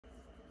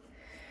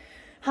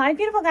Hi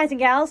beautiful guys and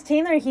gals,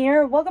 Taylor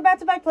here. Welcome back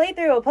to my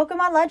playthrough of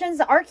Pokemon Legends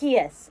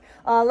Arceus.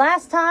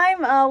 Last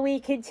time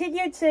we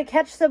continued to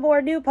catch some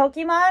more new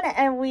Pokemon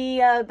and we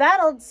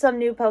battled some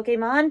new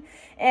Pokemon.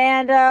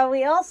 And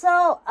we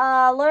also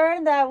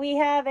learned that we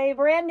have a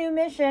brand new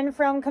mission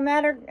from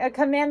Commander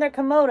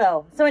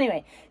Komodo. So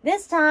anyway,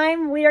 this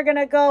time we are going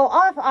to go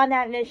off on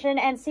that mission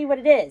and see what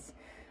it is.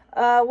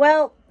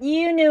 Well,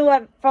 you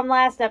knew from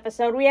last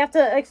episode, we have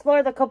to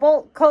explore the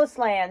Cobalt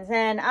Coastlands,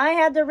 and I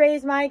had to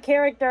raise my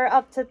character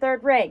up to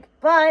 3rd rank,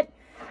 but,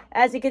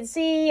 as you can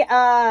see,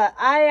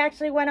 I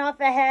actually went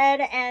off ahead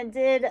and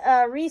did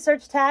a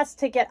research task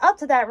to get up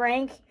to that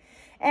rank,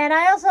 and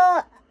I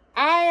also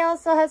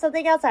have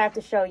something else I have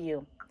to show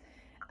you.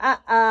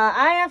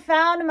 I have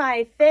found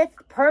my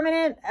 5th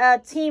permanent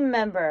team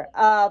member,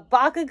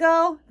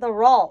 Bakugo the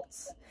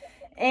Ralts,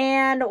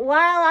 and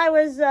while I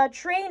was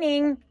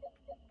training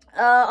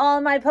all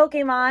my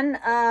Pokemon,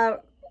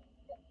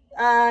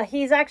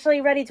 he's actually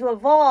ready to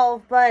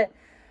evolve, but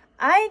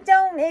I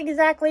don't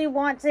exactly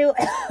want to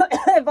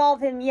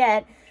evolve him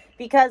yet,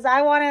 because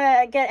I want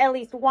to get at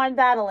least one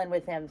battle in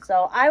with him,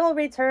 so I will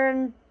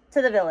return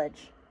to the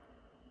village.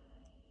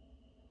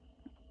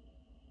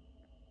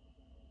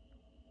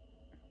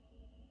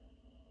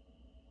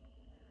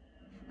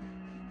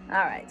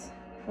 Alright,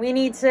 we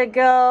need to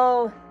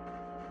go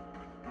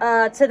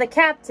to the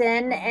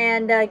captain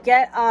and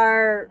get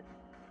our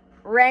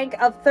rank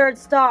of 3rd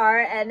star,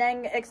 and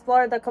then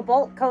explore the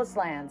Cobalt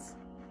Coastlands.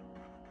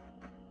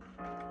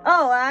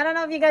 Oh, I don't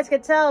know if you guys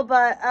could tell,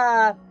 but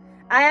I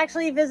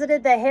actually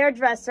visited the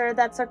hairdresser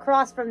that's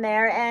across from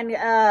there, and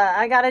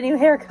I got a new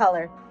hair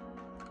color.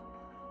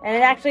 And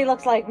it actually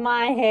looks like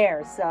my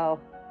hair, so.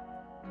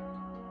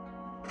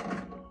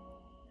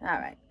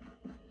 Alright.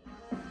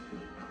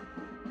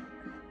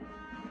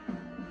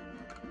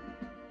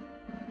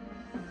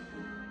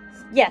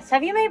 Yes,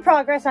 have you made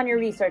progress on your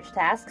research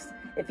tasks?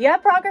 If you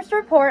have progress to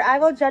report, I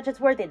will judge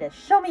its worthiness.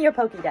 Show me your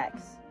Pokédex.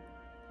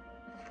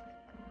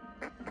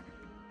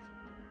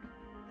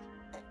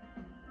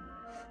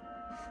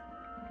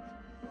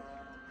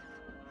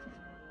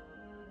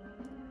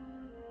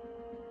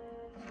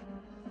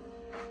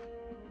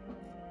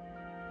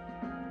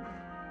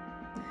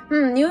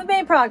 You've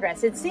made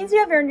progress. It seems you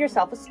have earned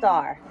yourself a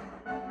star.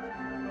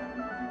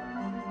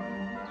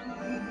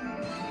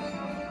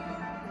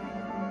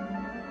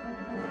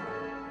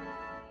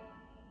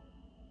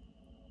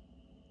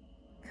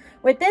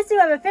 With this, you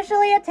have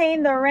officially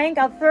attained the rank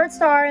of 3rd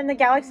star in the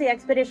Galaxy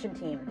Expedition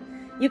Team.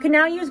 You can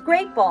now use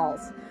Great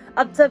Balls.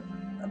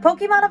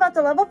 Pokemon of up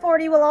to level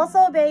 40 will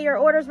also obey your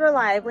orders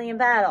reliably in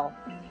battle.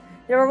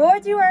 The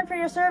rewards you earn for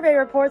your survey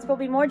reports will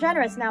be more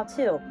generous now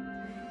too.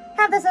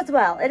 Have this as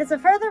well. It is a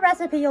further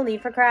recipe you'll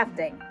need for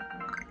crafting.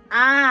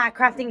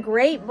 Crafting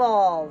Great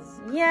Balls.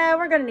 Yeah,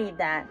 we're gonna need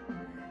that.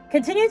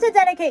 Continue to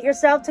dedicate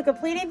yourself to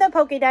completing the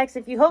Pokédex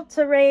if you hope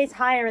to raise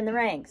higher in the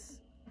ranks.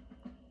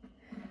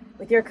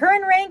 With your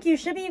current rank, you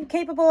should be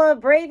capable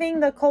of braving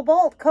the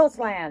Cobalt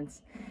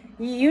Coastlands.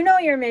 You know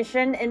your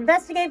mission.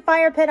 Investigate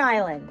Fire Pit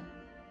Island.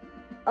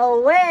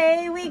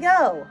 Away we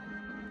go.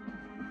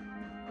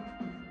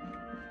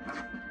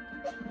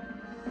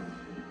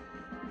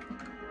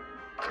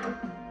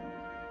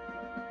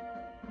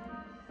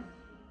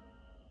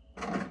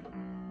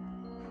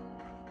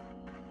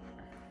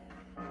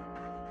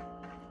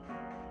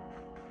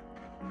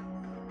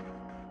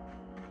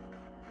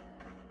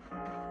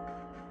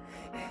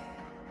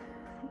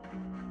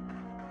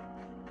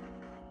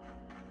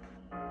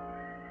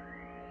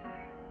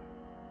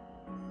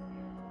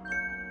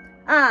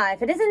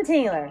 If it isn't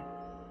Taylor.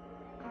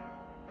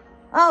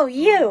 Oh,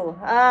 you.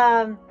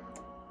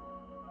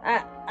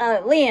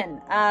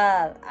 Leon.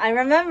 I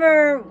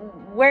remember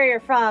where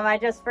you're from. I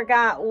just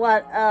forgot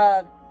what,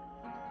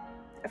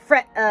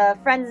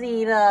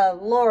 frenzied,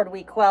 lord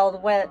we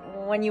quelled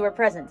when you were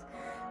present.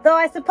 Though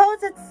I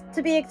suppose it's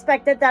to be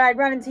expected that I'd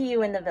run into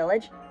you in the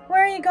village.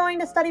 Where are you going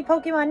to study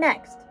Pokemon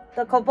next?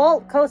 The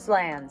Cobalt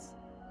Coastlands.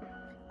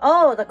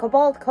 Oh, the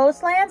Cobalt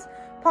Coastlands?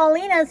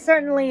 Paulina's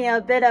certainly a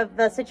bit of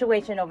a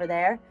situation over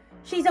there.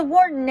 She's a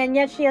warden, and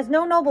yet she has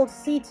no noble to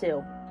see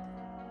to.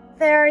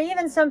 There are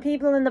even some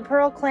people in the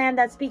Pearl clan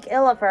that speak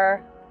ill of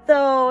her,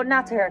 though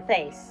not to her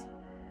face.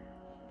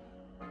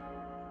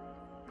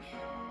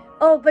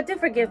 Oh, but do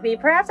forgive me.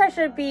 Perhaps I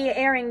should be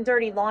airing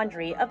dirty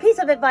laundry. A piece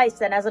of advice,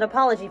 then, as an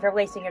apology for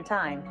wasting your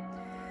time.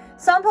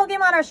 Some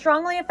Pokemon are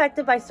strongly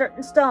affected by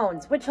certain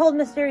stones, which hold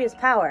mysterious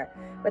power.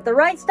 With the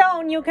right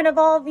stone, you can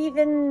evolve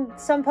even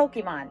some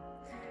Pokemon.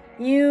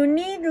 You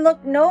need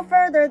look no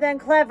further than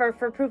Clever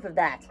for proof of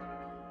that.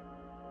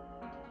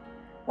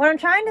 What I'm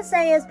trying to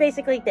say is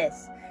basically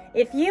this.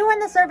 If you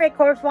and the Survey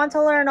Corps want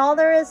to learn all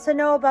there is to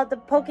know about the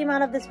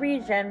Pokemon of this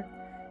region,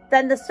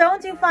 then the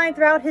stones you find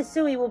throughout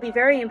Hisui will be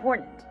very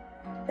important.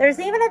 There's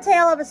even a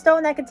tale of a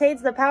stone that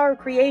contains the power of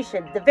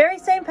creation, the very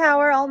same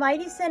power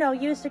Almighty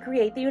Sinnoh used to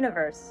create the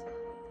universe.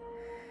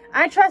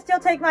 I trust you'll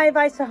take my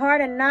advice to heart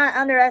and not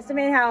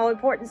underestimate how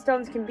important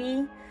stones can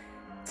be.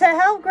 To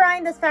help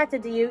grind this fact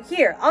into you,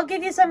 here, I'll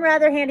give you some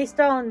rather handy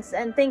stones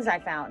and things I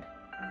found.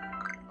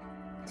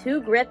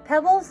 2 grit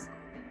pebbles.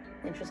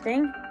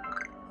 Interesting.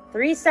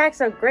 3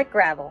 sacks of grit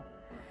gravel.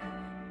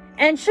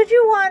 And should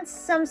you want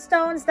some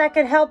stones that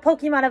could help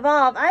Pokemon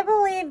evolve, I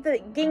believe the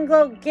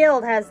Ginglo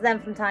Guild has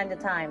them from time to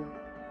time.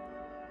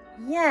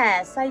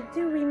 Yes, I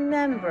do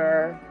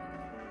remember.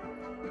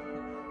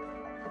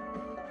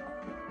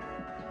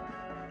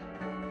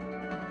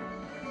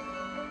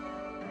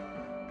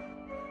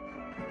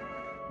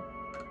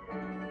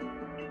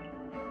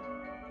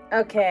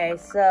 Okay,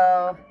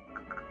 so...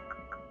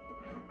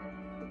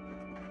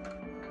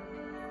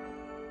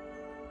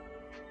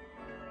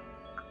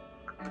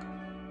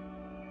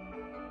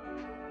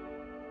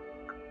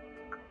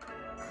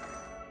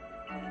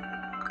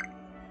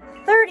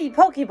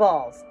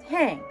 Pokeballs.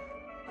 Dang.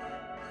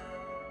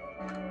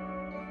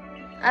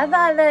 I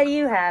thought that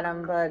you had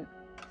them, but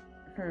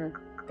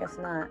guess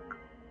not.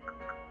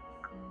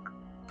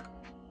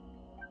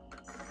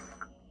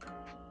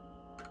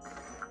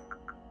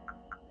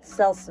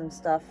 Sell some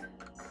stuff.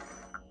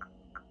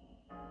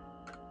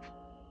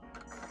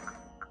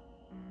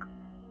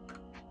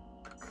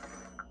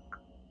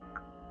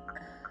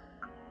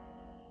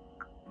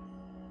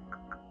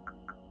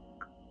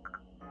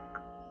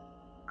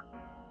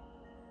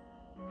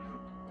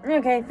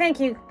 Okay, thank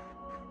you.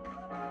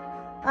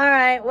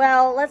 Alright,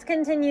 well, let's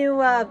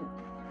continue, and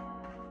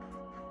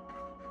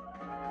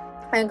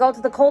go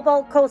to the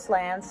Cobalt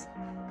Coastlands.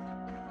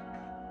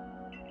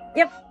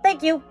 Yep,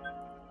 thank you.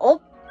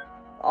 Oh,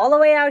 all the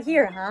way out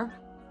here, huh?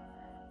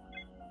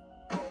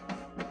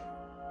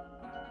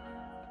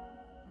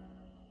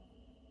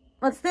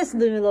 What's this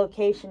new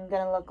location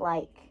gonna look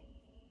like?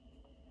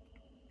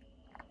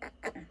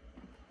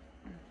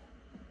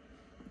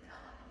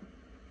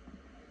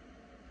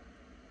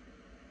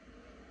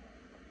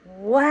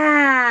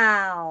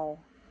 Wow!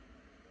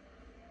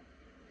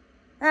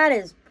 That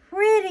is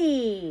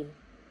pretty!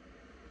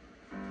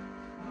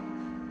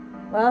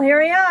 Well, here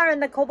we are in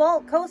the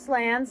Cobalt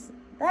Coastlands.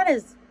 That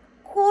is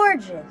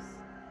gorgeous.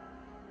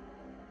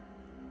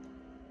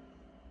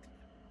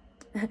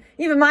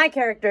 Even my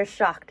character is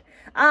shocked.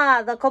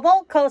 Ah, the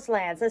Cobalt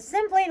Coastlands, a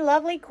simply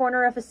lovely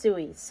corner of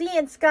Hisui. Sea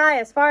and sky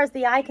as far as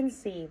the eye can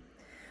see.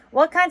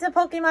 What kinds of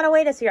Pokemon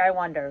await us here, I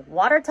wonder?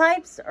 Water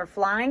types or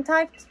flying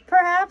types,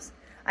 perhaps?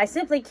 I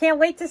simply can't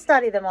wait to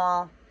study them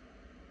all.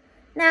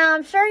 Now,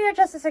 I'm sure you're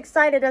just as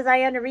excited as I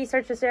am to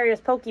research this area's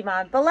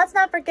Pokemon, but let's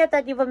not forget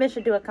that you've a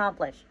mission to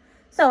accomplish.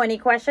 So, any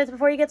questions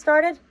before you get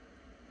started?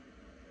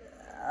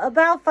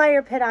 About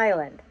Fire Pit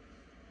Island.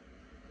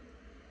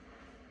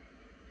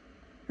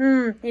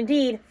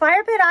 Indeed.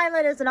 Fire Pit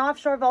Island is an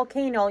offshore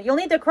volcano. You'll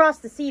need to cross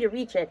the sea to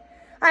reach it.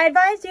 I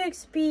advise you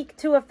speak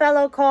to a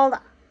fellow called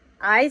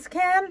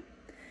Icecan.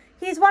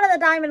 He's one of the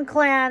Diamond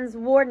Clan's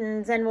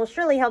wardens and will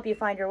surely help you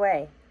find your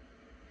way.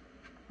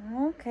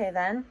 Okay,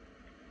 then.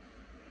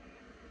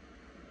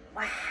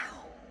 Wow.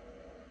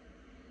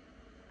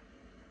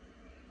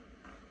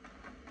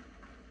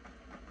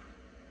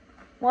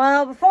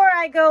 Well, before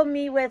I go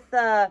meet with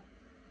Irita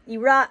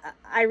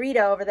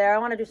over there, I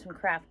want to do some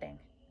crafting.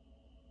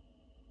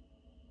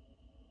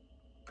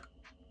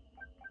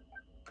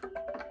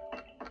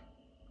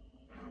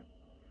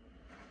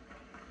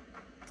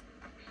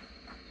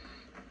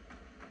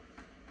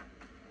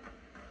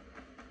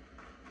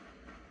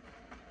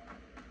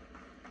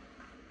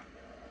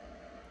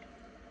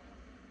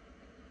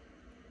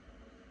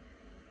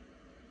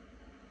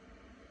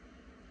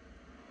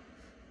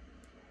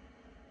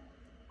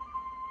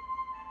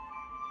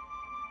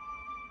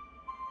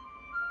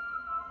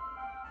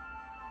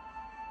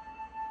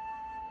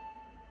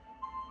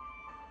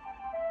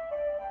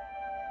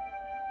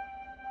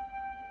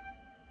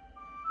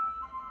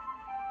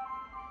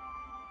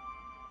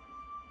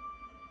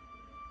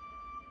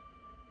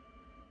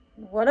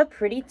 What a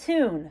pretty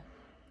tune.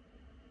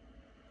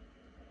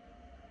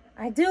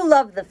 I do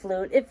love the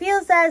flute. It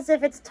feels as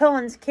if its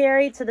tones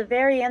carry to the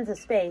very ends of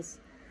space.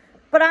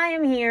 But I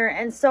am here,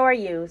 and so are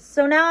you.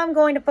 So now I'm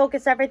going to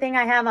focus everything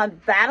I have on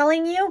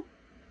battling you.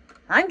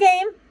 I'm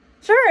game.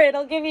 Sure,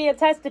 it'll give you a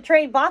test to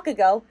train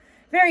Bakugo.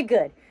 Very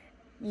good.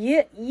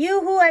 You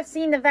who have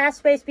seen the vast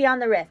space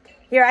beyond the rift.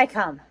 Here I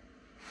come.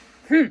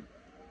 A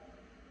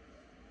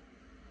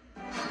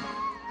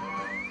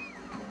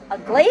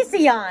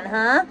Glaceon,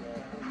 huh?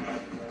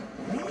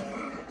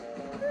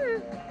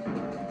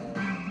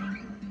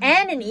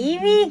 And an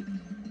Eevee?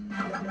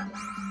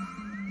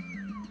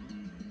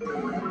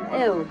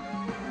 Ew.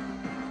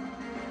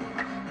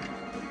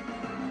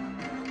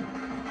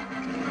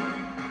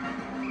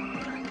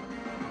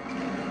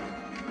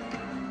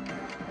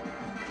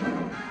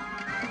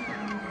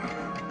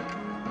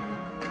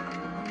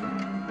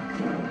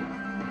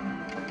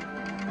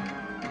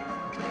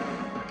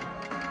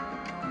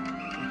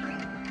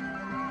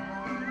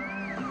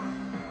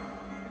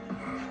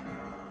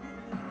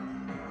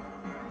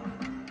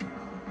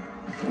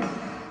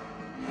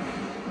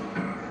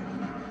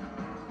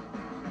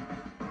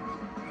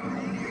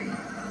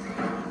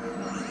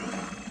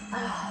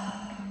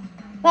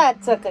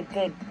 That took a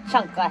good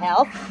chunk of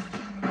health.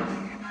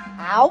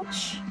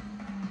 Ouch.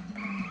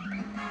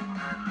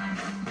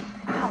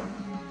 Ow.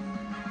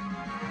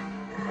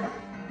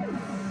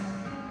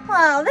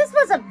 Well, this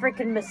was a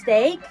freaking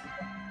mistake.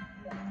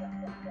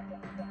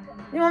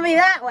 You want me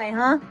that way,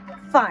 huh?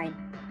 Fine.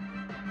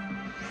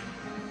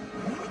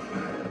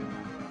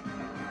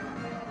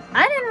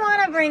 I didn't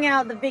want to bring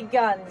out the big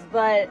guns,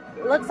 but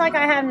it looks like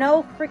I have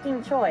no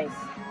freaking choice.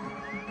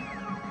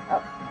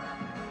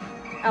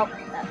 Oh,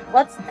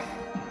 what's...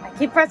 I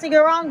keep pressing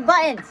the wrong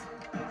buttons.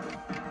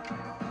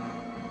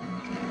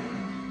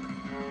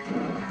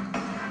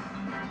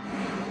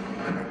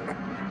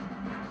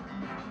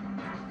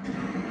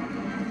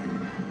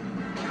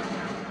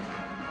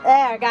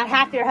 There, I got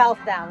half your health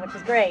down, which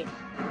is great.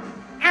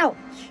 Ouch!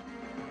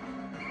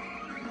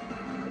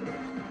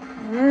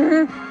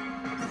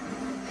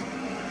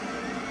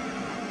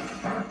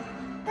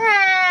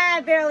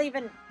 I barely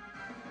even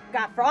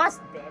got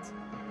frostbit.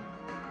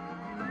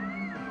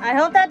 I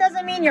hope that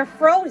doesn't mean you're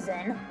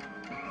frozen.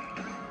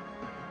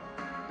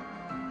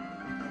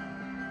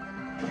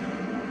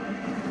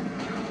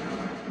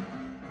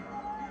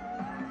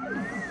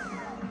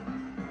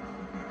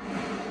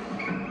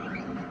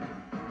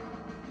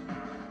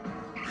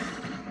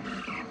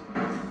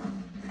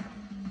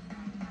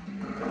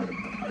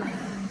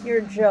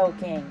 You're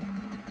joking.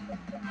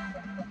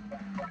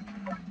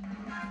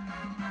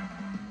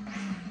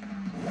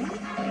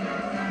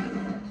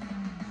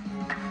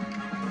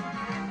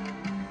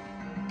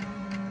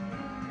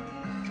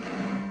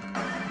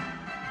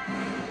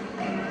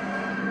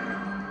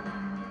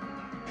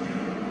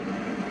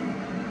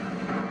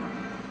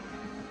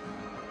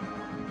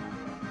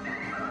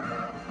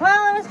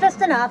 Well, it was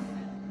just enough.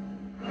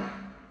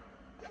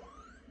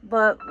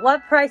 But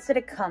what price did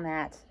it come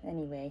at,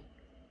 anyway?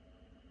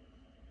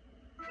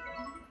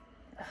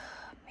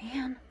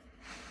 Man.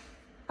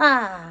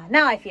 Ah,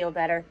 now I feel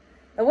better.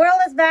 The world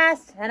is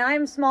vast, and I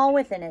am small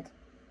within it.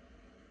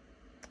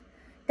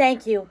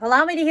 Thank you.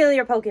 Allow me to heal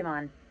your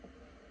Pokemon.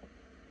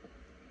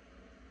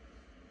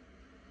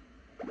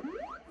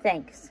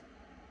 Thanks.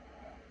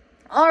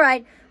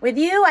 Alright, with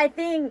you, I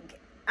think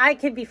I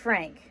could be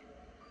frank.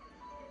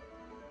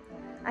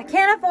 I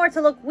can't afford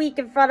to look weak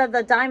in front of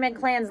the Diamond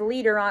Clan's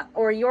leader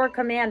or your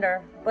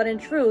commander, but in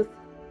truth,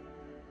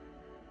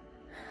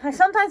 I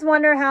sometimes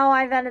wonder how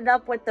I've ended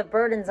up with the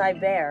burdens I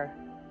bear.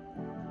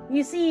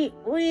 You see,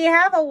 we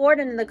have a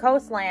warden in the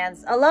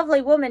Coastlands, a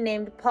lovely woman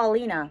named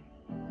Paulina.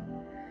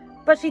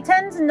 But she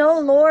tends no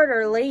lord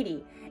or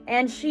lady,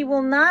 and she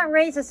will not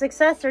raise a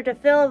successor to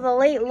fill the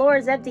late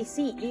lord's empty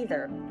seat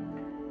either.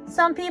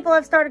 Some people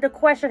have started to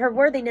question her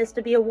worthiness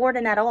to be a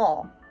warden at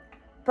all.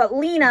 But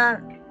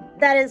Lena,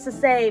 that is to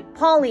say,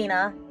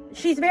 Paulina,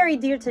 she's very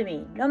dear to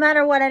me, no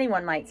matter what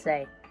anyone might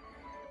say.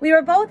 We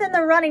were both in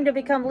the running to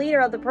become leader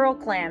of the Pearl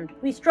Clan.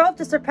 We strove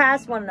to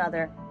surpass one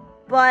another,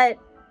 but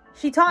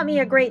she taught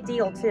me a great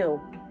deal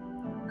too.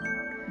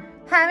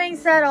 Having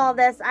said all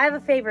this, I have a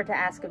favor to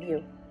ask of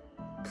you.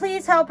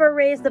 Please help her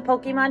raise the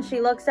Pokemon she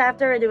looks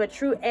after into a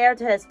true heir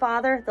to his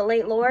father, the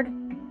late lord.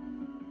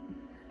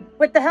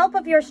 With the help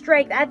of your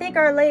strength, I think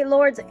our late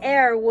lord's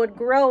heir would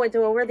grow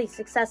into a worthy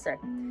successor.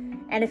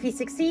 And if he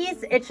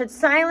succeeds, it should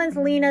silence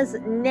Lena's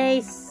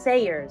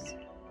naysayers.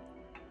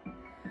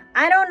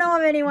 I don't know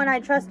of anyone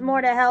I trust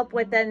more to help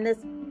with than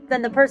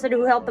the person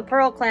who helped the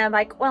Pearl Clan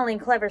by quelling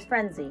Clever's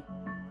frenzy.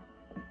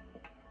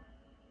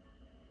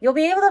 You'll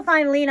be able to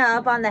find Lena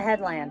up on the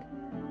headland.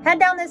 Head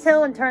down this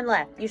hill and turn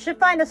left. You should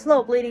find a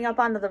slope leading up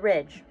onto the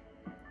ridge.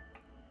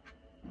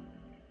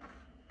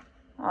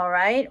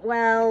 Alright,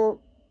 well,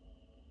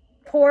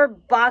 poor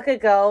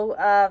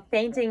Bakugo,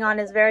 fainting on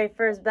his very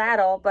first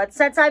battle, but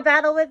since I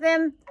battle with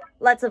him,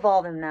 let's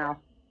evolve him now.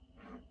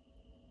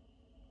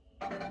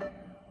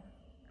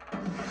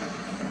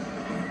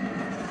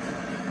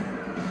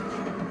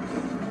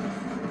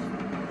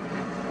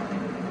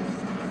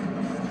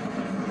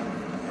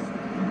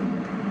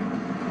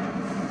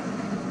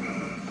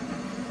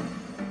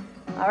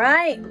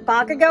 Alright,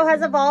 Bakugo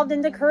has evolved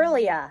into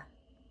Kirlia.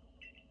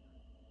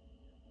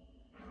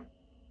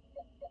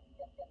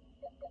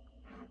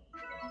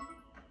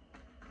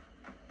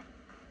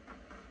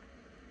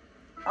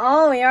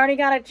 Oh, we already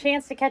got a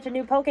chance to catch a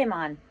new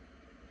Pokemon.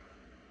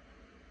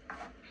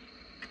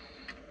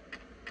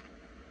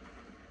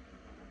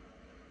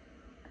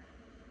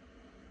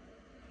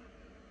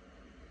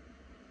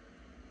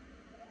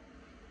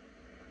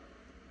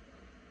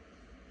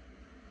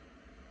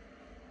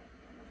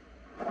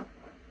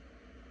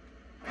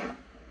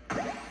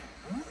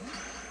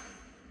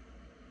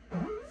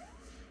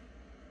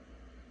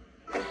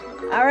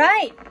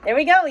 Alright, there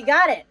we go, we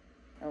got it.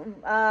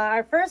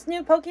 Our first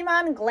new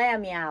Pokemon,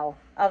 Glameow,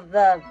 of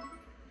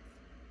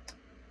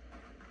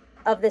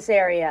this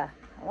area.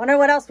 I wonder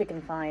what else we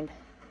can find.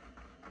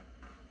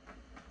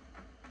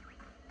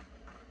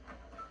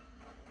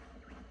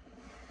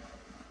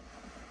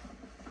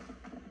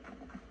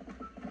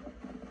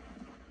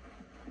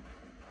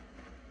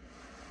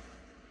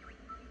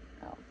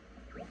 Oh.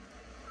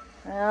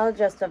 Well,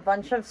 just a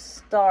bunch of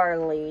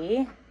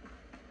Starly.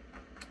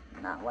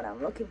 Not what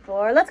I'm looking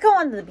for. Let's go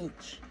on to the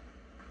beach.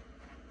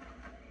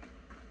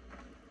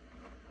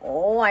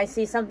 Oh, I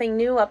see something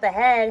new up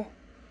ahead.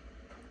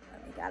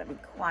 We gotta be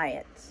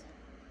quiet.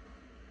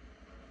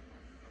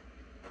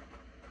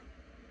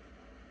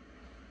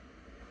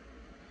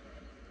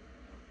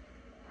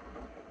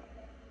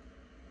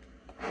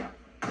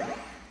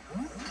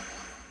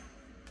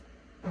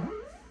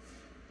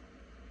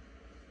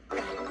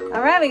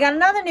 Alright, we got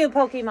another new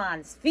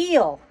Pokemon.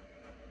 Spheal.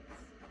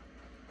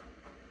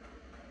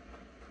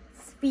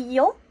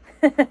 Spheal?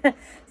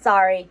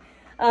 Sorry.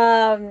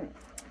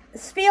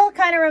 Spheal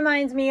kind of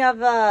reminds me of,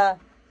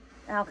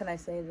 how can I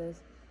say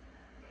this?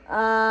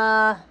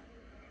 Spheal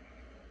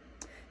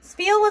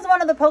was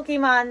one of the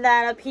Pokemon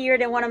that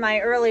appeared in one of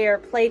my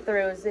earlier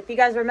playthroughs. If you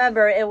guys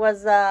remember, it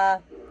was,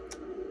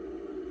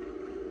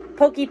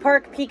 Poke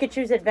Park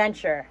Pikachu's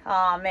Adventure.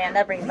 Aw, man,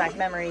 that brings back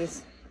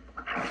memories.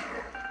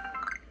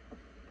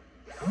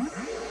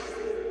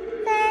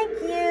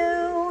 Thank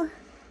you.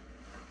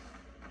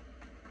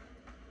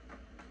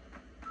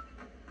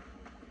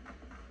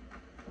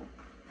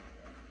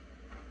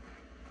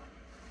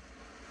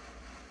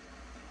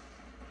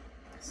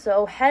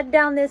 So head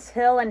down this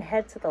hill and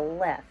head to the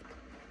left.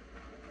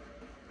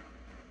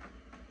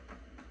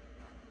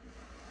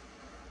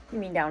 You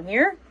mean down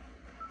here?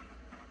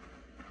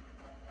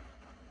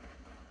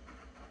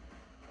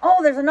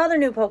 Oh, there's another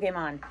new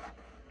Pokemon.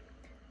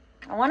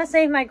 I want to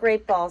save my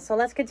Great Balls, so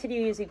let's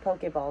continue using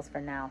Pokeballs for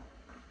now.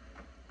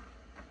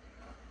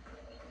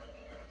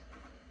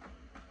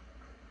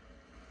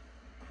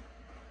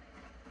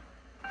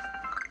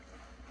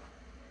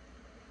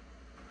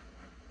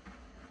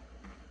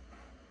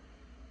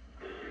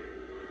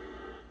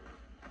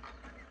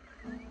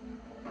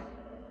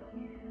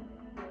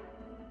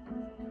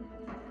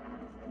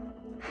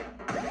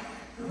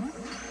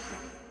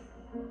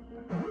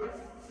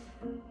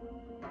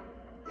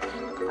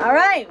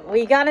 Alright,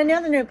 we got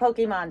another new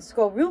Pokemon,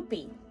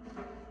 Skorupi.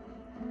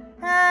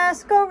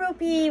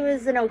 Skorupi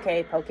was an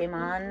okay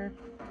Pokemon,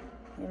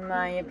 in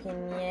my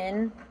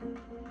opinion.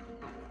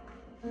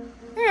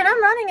 Man,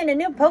 I'm running into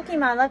new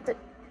Pokemon left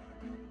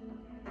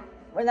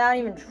without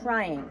even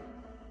trying.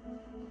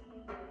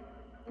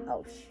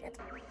 Oh, shit.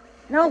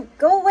 No,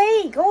 go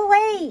away! Go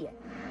away!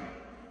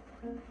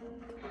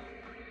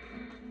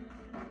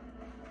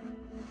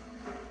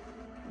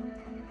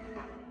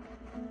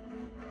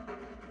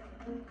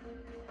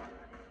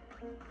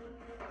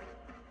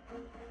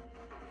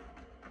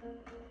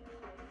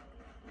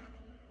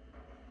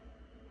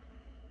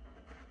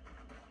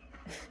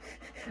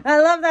 I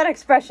love that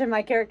expression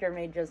my character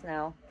made just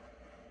now.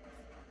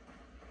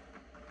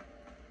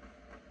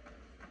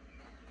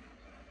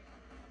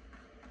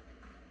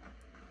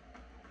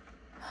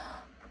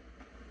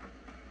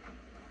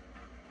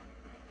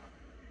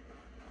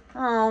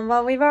 Oh,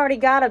 well, we've already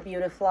got a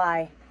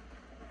Beautifly.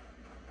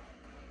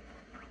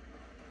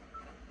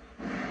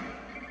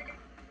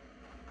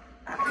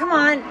 Come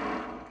on.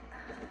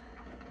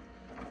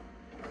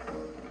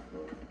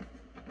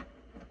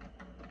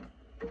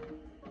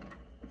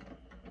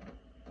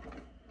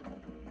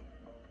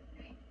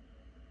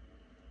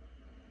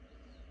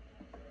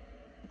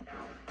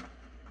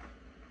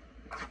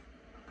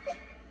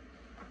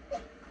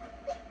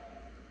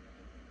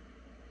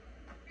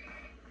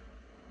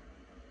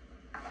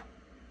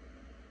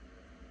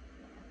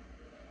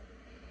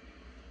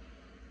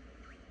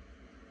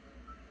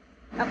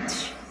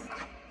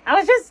 I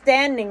was just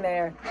standing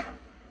there.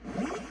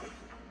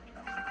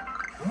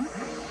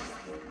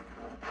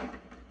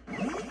 I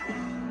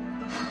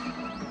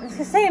was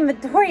gonna say,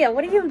 Midoriya,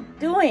 what are you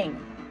doing?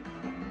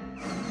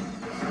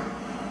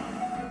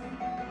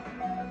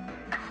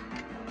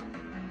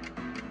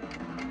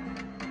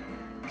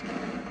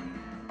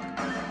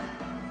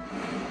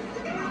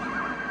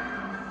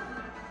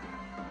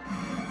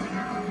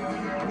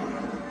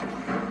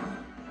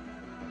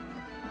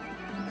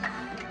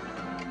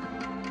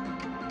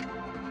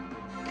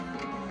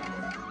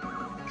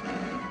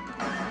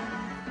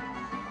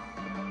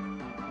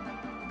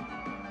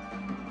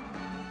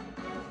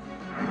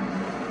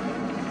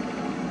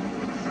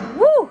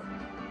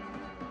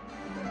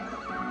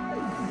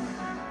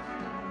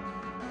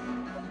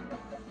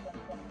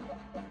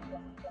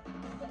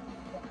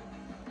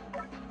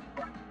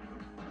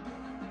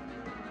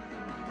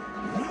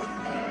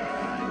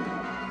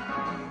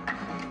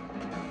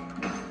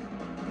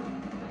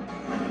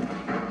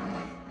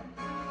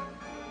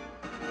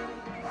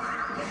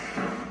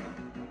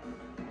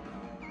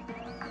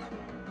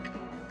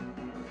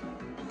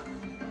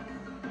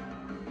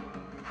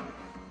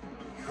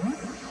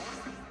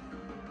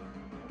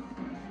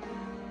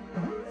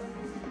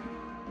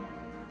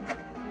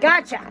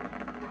 Gotcha!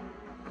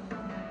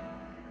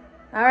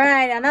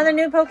 Alright, another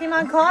new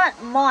Pokemon caught.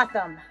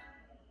 Mothim.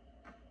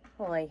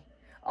 Boy.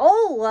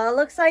 Oh,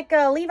 looks like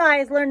Levi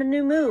has learned a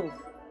new move.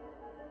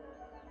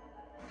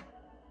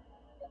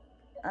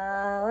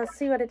 Let's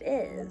see what it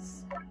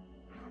is.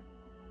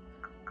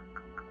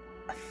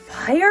 A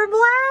Fire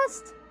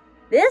Blast?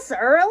 This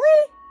early?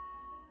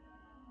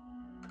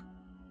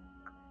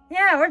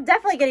 Yeah, we're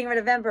definitely getting rid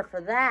of Ember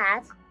for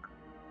that.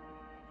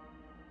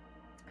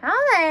 How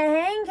the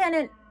hang can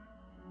it...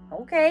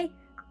 Okay,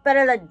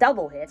 better than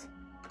double hit.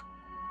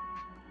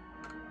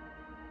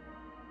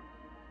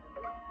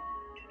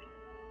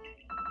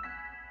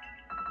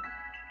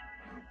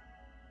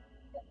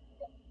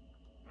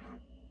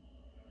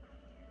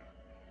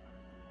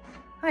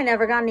 I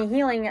never got any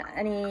healing,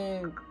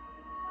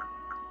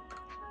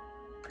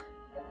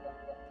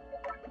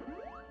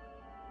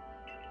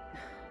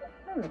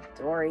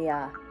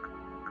 Midoriya.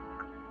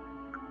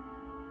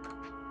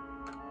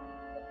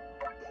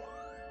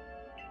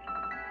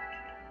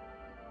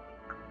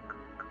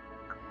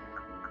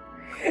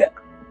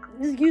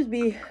 Excuse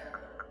me.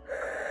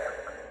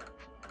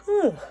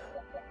 Oh,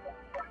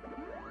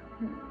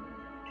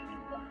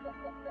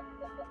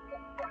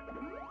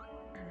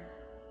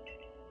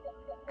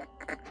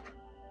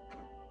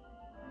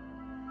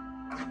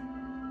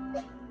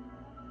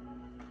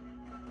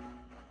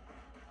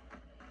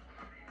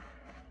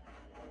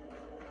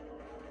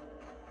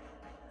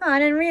 I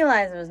didn't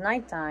realize it was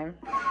nighttime.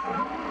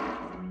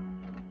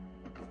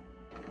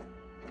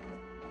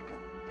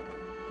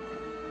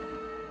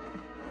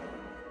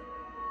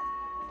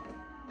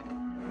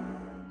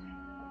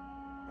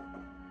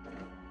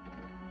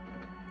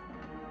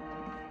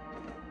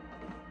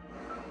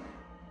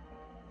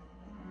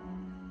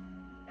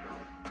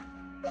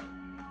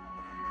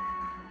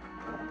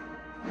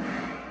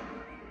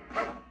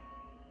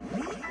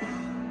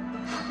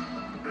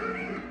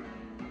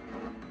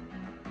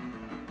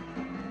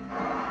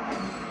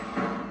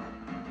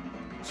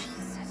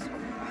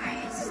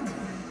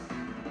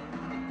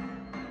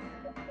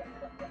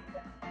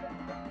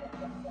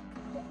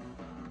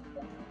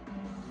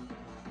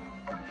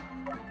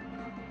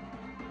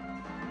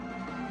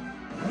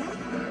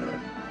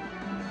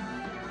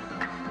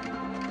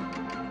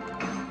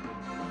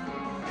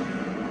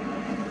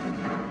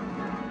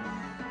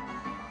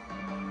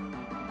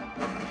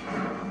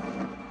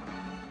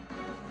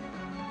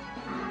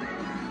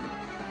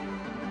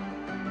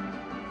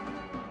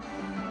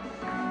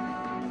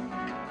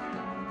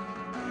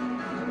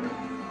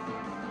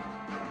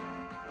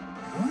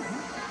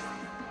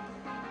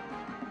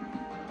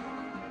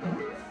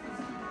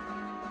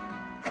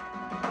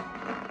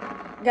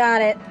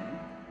 Got it.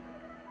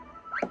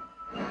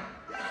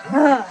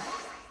 Ugh,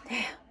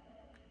 damn.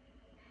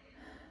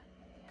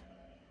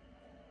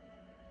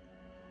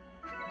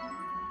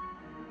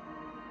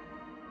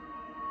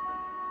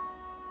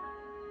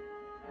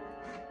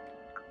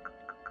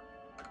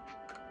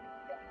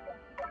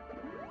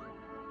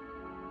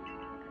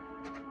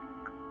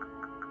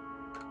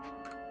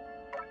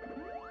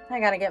 I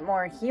gotta get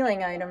more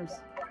healing items.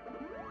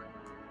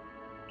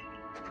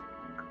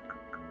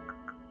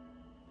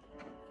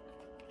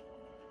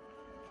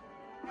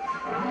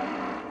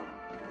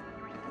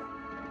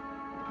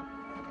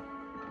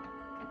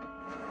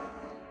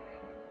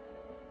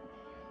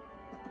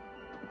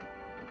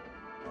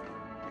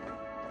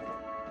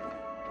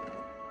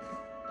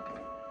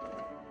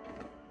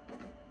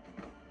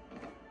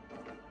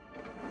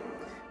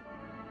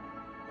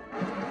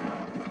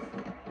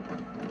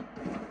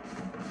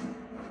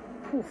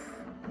 Oof.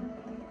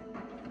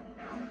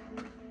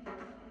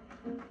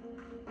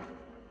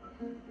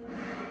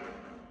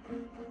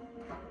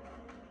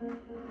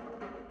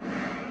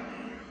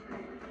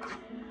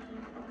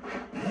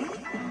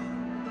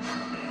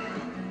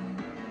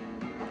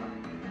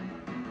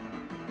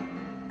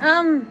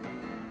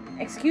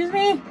 Excuse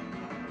me?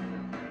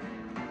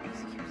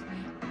 Excuse me.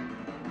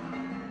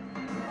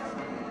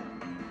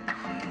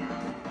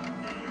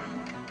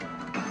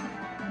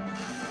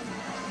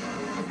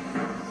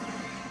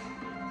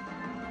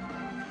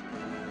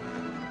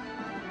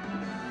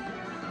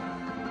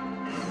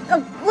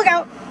 Oh, look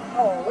out!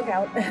 Oh, look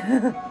out.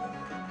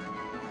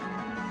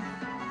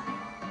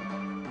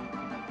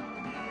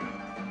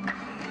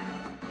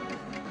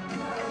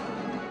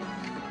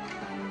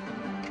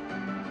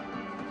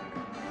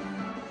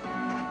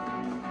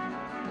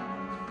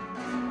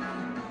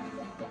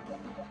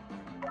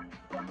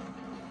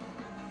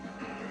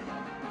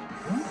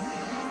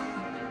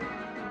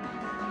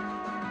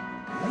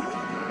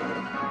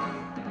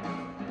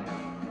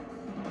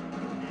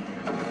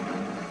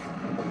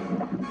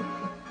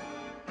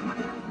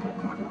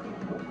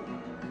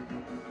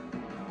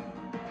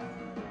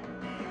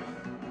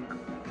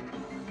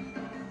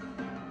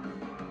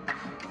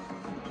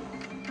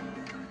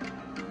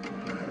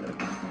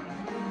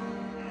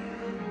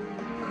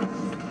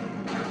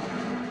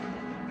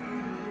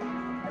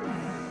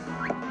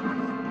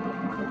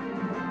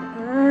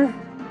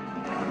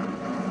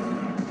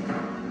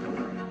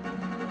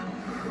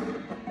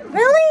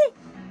 Really?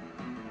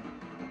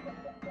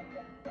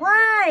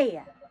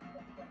 Why?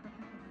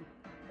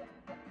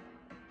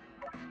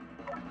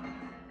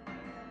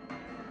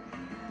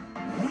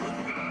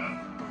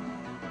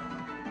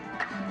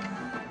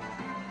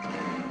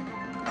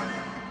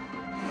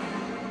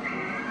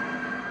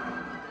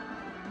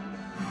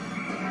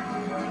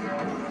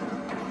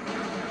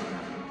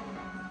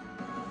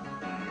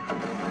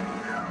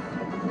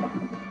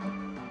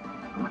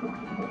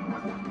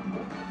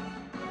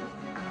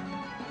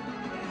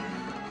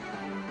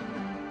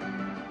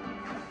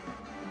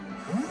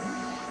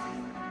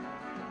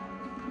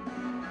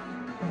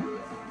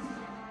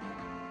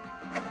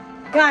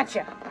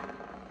 Gotcha.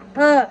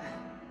 Ugh.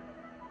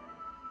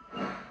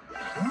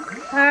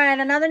 Alright,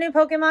 another new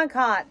Pokemon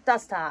caught.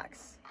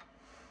 Dustox.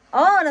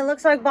 Oh, and it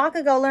looks like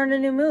Bakugo learned a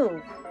new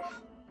move.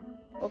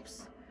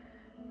 Oops.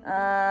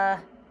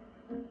 Let's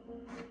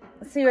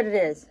see what it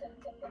is.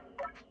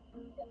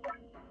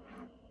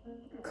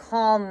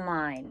 calm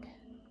mind.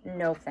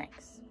 No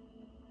thanks.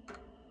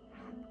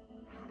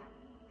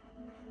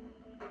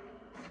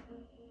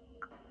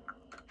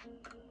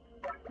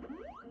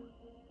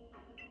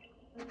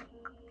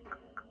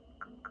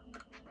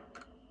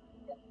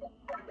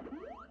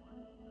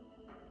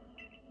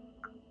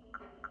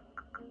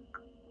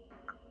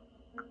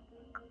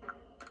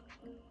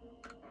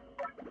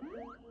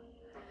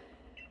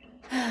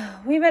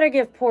 We better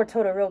give poor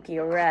Todoroki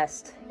a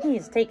rest.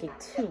 He's taking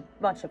too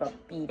much of a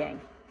beating.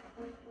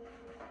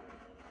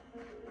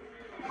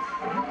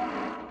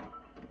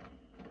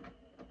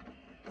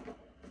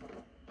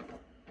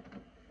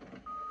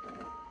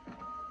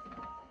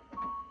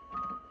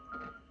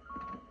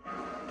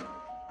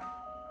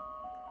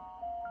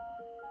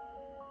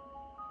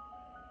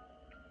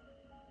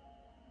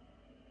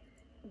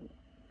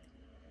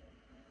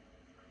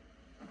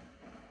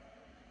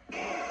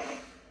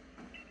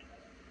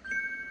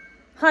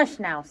 Hush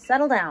now,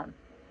 settle down.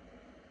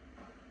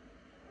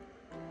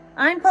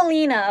 I'm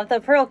Paulina of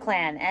the Pearl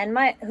Clan, and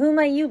who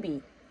might you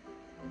be?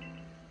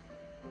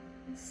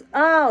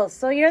 Oh,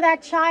 so you're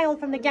that child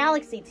from the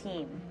Galaxy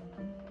team.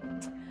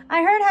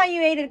 I heard how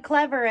you aided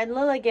Clever and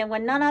Lilligan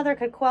when none other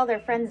could quell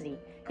their frenzy.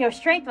 Your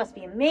strength must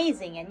be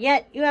amazing, and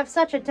yet you have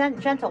such a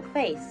gentle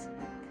face.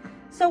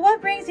 So what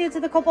brings you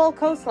to the Cobalt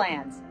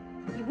Coastlands?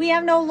 We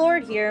have no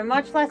lord here,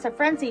 much less a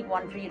frenzied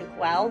one for you to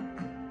quell.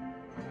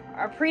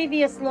 Our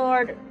previous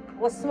lord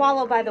was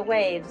swallowed by the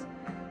waves.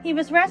 He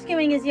was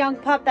rescuing his young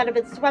pup that had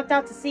been swept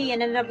out to sea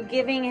and ended up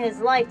giving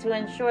his life to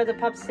ensure the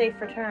pup's safe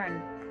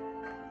return.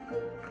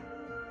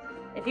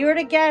 If you were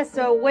to guess,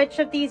 which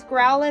of these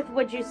Growlithe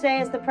would you say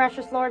is the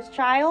precious lord's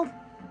child?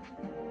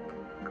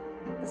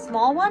 The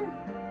small one?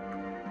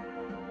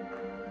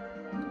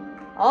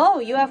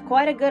 Oh, you have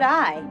quite a good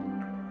eye.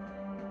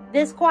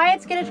 This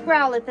quiet, skittish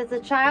Growlithe is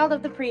the child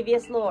of the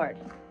previous lord.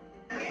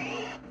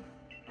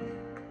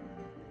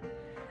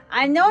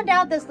 I've no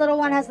doubt this little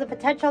one has the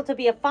potential to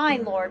be a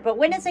fine lord, but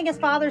witnessing his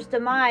father's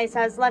demise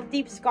has left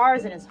deep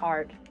scars in his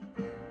heart.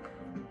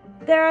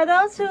 There are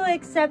those who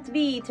accept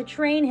me to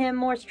train him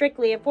more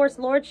strictly and force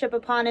lordship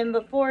upon him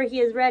before he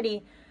is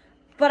ready,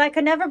 but I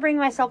could never bring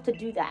myself to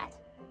do that.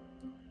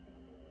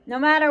 No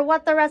matter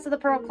what the rest of the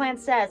Pearl Clan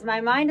says,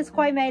 my mind is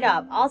quite made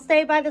up. I'll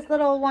stay by this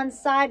little one's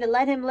side and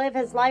let him live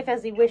his life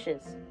as he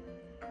wishes.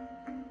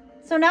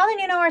 So now that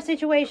you know our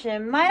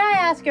situation, might I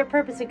ask your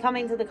purpose in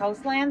coming to the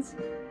coastlands?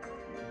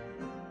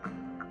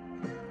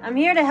 I'm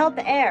here to help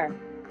the heir.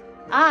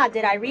 Ah,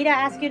 did Irita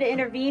ask you to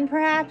intervene,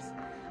 perhaps?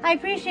 I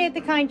appreciate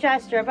the kind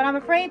gesture, but I'm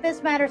afraid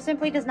this matter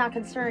simply does not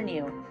concern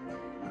you.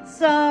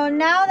 So,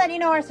 now that you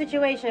know our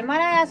situation,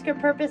 might I ask your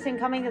purpose in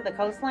coming to the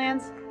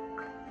coastlands?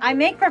 I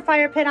make for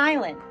Fire Pit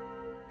Island.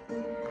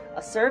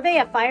 A survey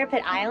of Fire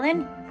Pit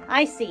Island?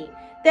 I see.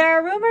 There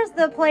are rumors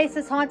the place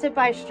is haunted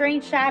by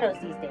strange shadows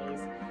these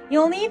days.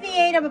 You'll need the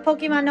aid of a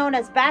Pokemon known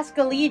as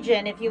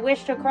Basculegion if you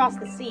wish to cross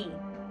the sea.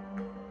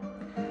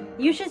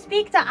 You should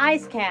speak to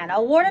Icecan,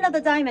 a warden of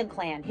the Diamond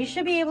Clan. He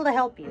should be able to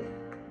help you.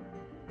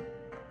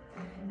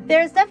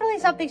 There's definitely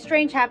something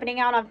strange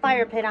happening out on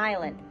Fire Pit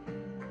Island.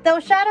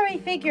 Those shadowy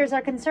figures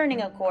are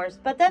concerning, of course,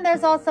 but then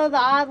there's also the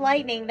odd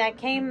lightning that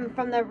came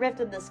from the rift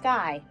in the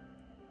sky.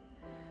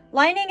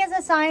 Lightning is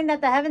a sign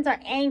that the heavens are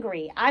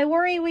angry. I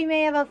worry we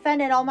may have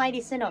offended Almighty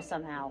Sinnoh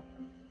somehow.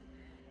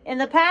 In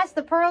the past,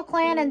 the Pearl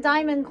Clan and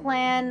Diamond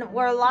Clan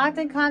were locked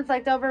in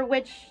conflict over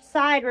which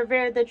side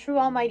revered the true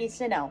Almighty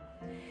Sinnoh.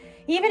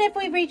 Even if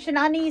we've reached an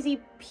uneasy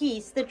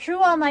peace, the true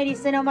Almighty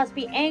Sinnoh must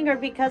be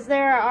angered because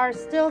there are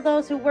still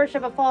those who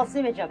worship a false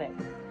image of it.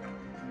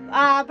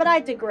 But I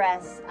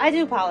digress. I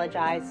do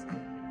apologize.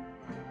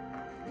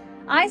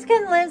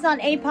 Icecan lives on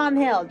Apom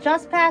Hill,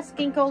 just past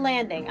Ginkgo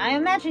Landing. I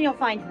imagine you'll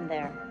find him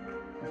there.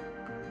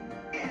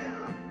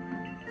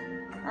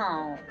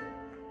 Oh.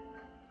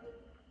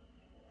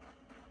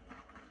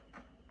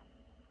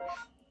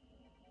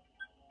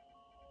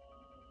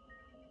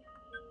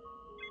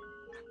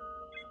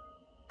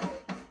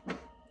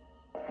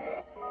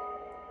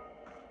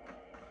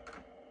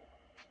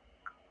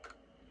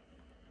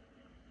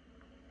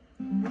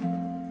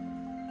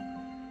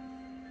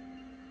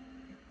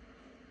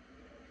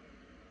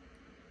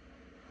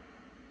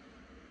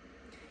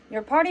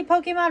 Your party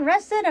Pokemon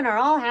rested and are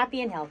all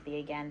happy and healthy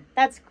again.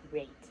 That's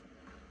great.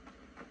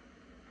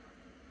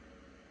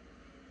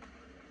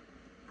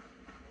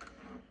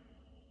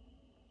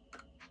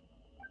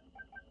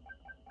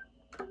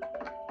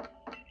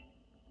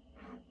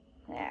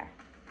 There.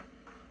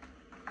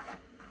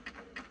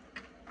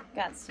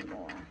 Got some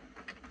more.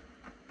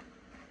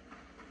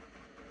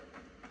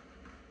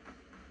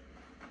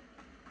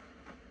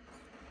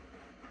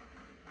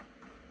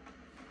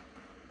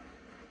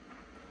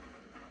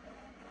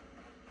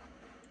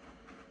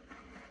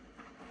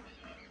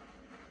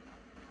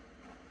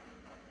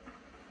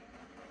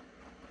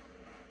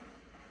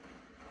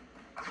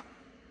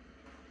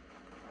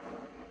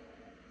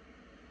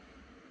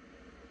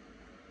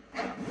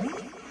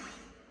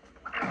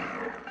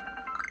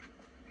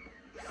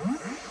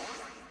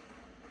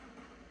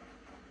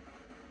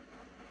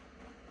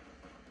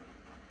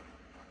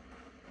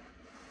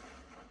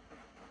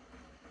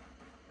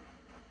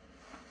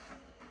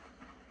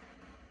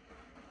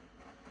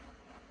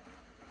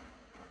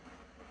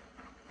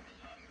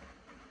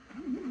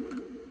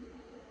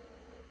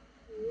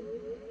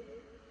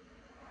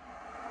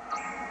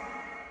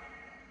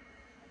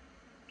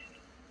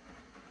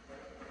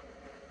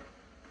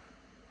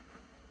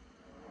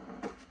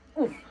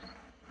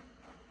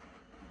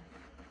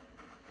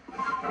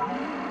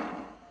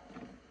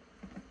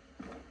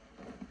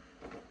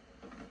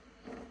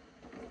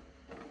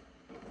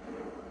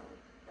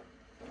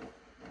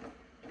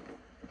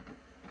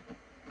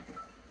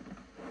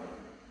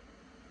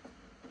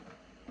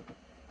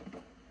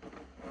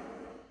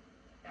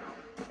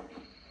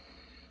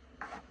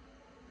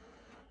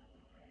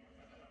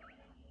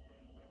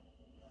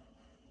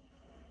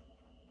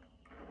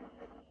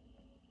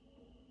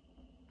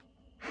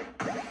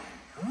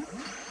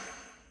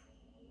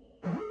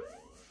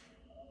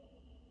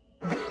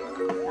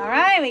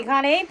 you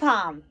caught a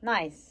Palm.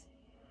 Nice.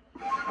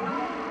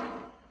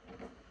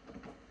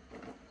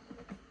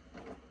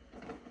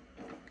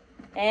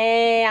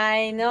 Hey,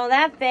 I know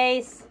that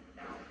face.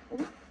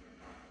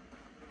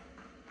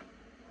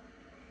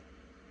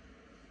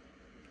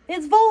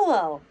 It's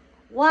Volo.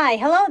 Why,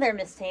 hello there,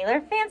 Miss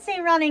Taylor. Fancy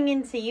running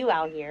into you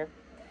out here.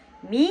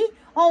 Me?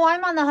 Oh,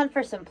 I'm on the hunt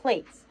for some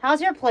plates.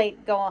 How's your plate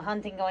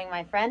hunting going,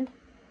 my friend?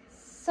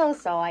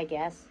 So-so, I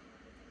guess.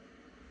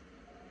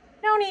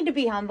 No need to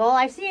be humble.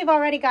 I see you've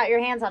already got your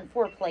hands on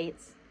 4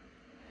 plates.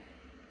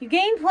 You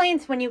gain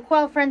points when you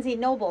quell frenzied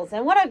nobles,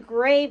 and when a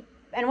great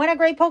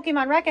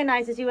Pokemon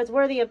recognizes you as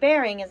worthy of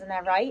bearing, isn't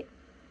that right?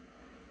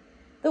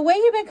 The way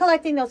you've been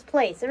collecting those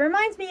plates, it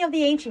reminds me of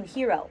the ancient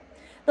hero.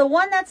 The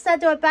one that's said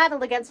to have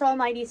battled against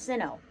Almighty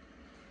Sinnoh.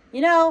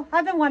 You know,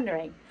 I've been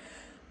wondering.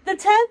 The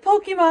 10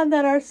 Pokemon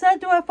that are said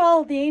to have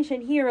followed the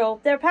ancient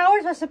hero, their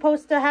powers are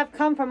supposed to have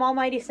come from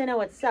Almighty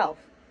Sinnoh itself.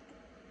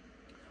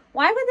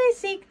 Why would they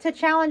seek to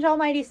challenge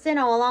Almighty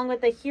Sinnoh along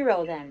with the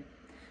hero then?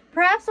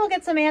 Perhaps we'll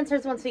get some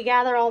answers once we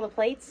gather all the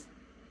plates.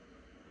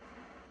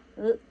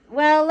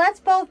 Well,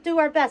 let's both do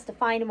our best to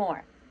find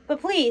more.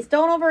 But please,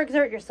 don't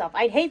overexert yourself.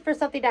 I'd hate for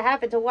something to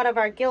happen to one of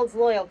our guild's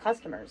loyal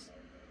customers.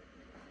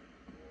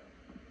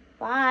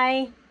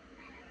 Bye.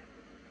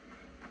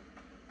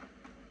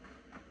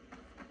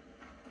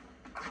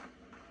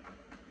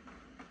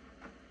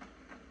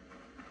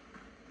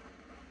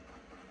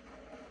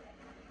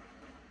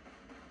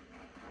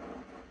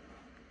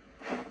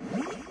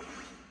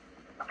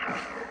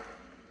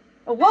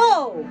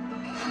 Whoa!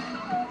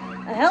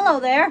 Hello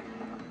there.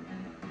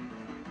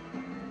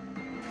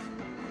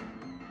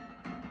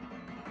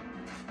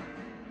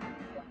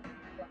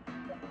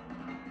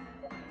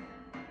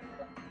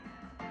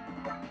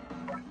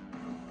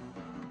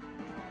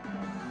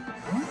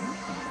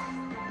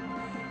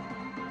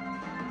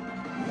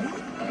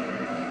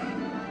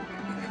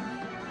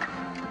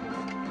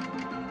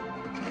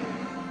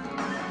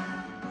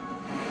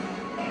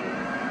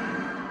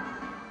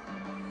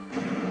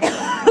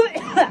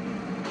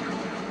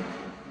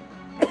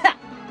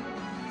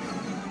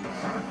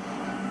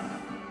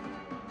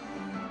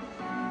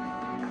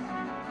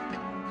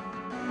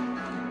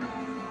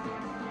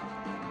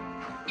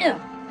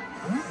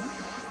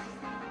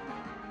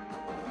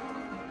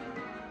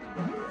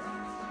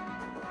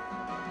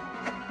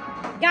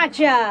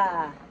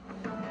 Gotcha!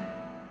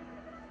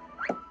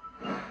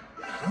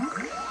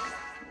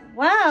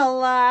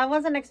 Well, I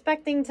wasn't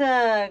expecting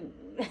to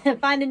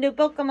find a new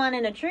Pokemon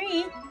in a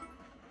tree.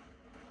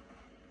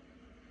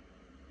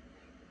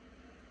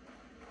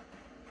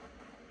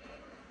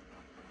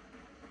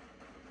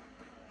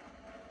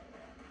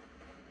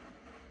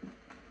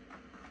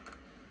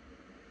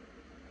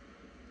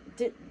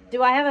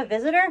 Do I have a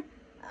visitor?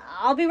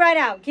 I'll be right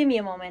out. Give me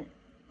a moment.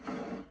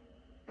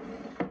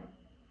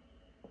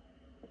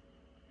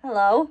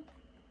 Hello?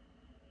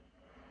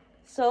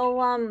 So,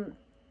 I'm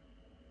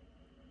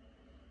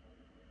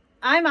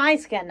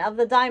Iceken of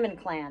the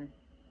Diamond Clan.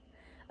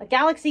 A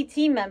Galaxy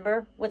team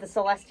member with a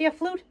Celestia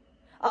flute?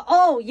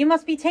 Oh, you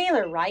must be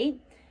Taylor, right?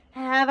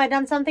 Have I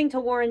done something to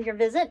warrant your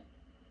visit?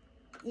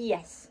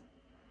 Yes.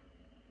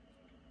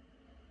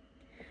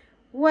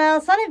 Well,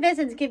 sudden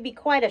visits give me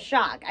quite a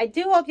shock. I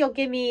do hope you'll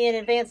give me an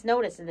advance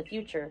notice in the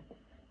future.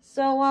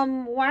 So,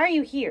 why are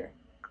you here?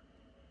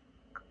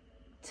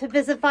 To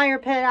visit Fire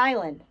Pit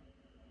Island.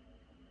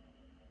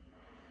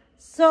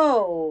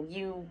 So,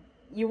 you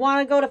want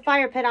to go to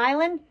Fire Pit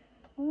Island?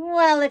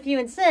 Well, if you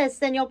insist,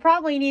 then you'll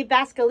probably need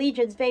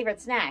Basculegion's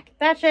favorite snack.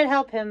 That should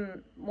help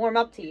him warm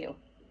up to you.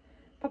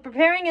 But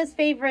preparing his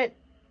favorite...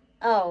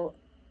 Oh,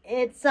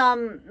 it's,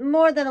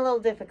 more than a little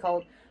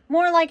difficult.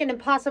 More like an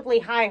impossibly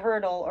high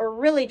hurdle, or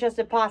really just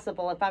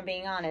impossible, if I'm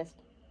being honest.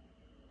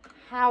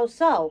 How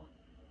so?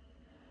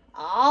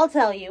 I'll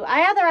tell you. I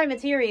have the right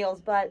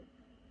materials, but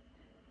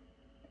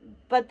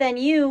then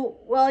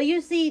well,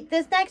 you see,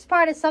 this next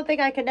part is something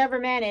I could never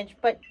manage,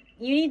 but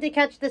you need to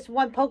catch this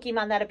one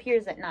Pokemon that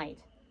appears at night.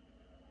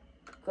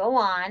 Go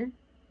on.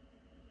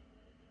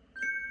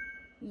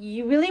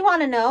 You really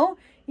want to know?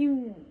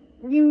 You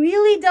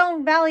really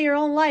don't value your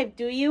own life,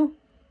 do you?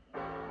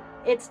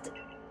 It's...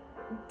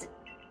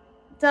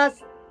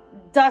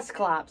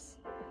 Dusclops.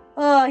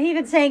 Oh,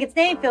 even saying its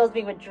name fills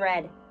me with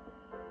dread.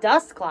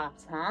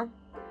 Dusclops, huh?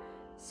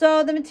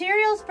 So the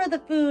materials for the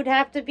food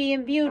have to be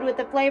imbued with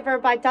the flavor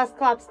by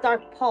Dusclops'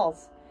 dark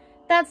pulse.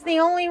 That's the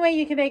only way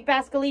you can make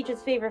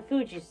Basculegion's favorite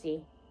food, you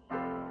see.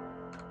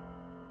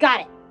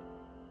 Got it.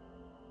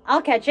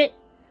 I'll catch it.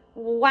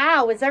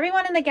 Wow, is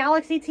everyone in the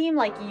Galaxy team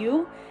like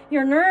you?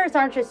 Your nerves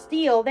aren't just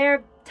steel,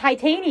 they're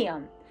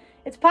titanium.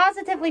 It's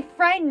positively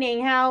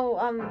frightening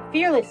how,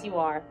 fearless you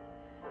are.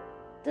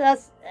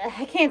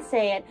 I can't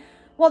say it.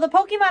 Well, the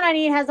Pokemon I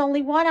need has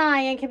only one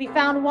eye and can be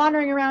found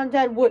wandering around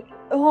Deadwood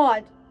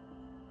Haunt.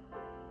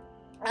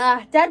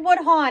 Deadwood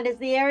Haunt is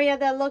the area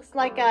that looks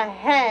like a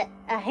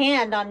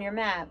hand on your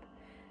map.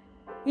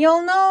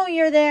 You'll know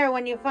you're there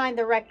when you find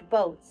the wrecked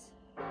boats.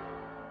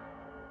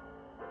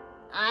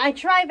 I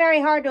try very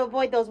hard to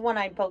avoid those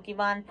one-eyed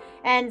Pokemon,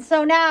 and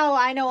so now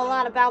I know a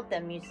lot about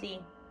them, you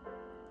see.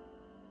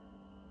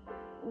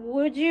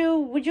 Would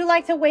you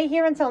like to wait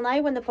here until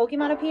night when the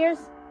Pokemon appears?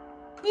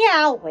 Yeah,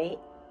 I'll wait.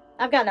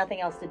 I've got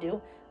nothing else to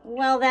do.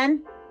 Well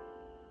then.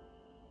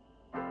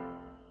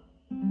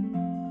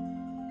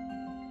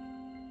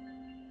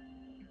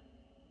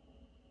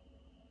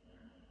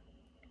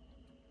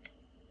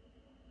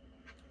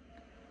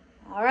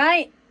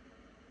 Alright.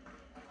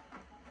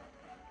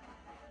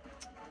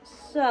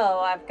 So,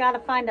 I've got to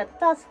find a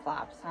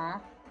Dusclops, huh?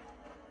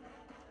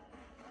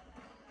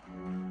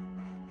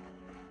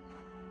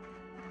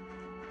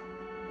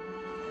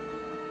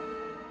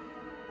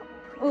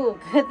 Ooh,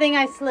 good thing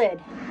I slid.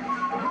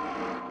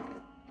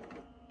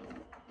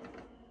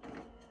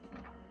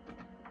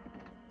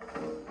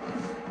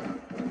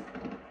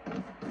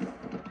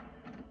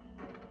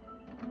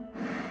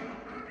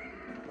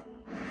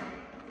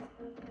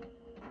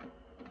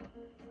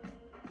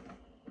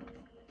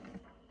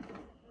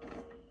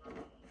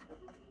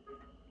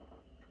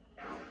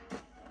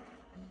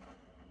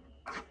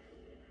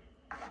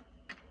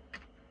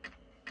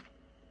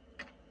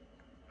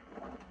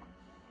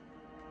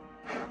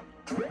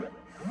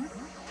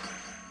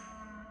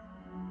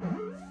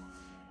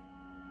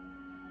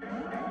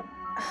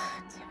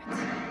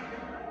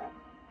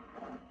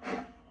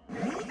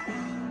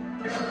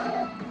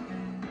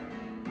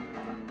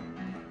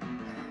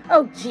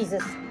 Oh,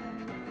 Jesus.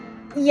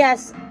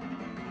 Yes.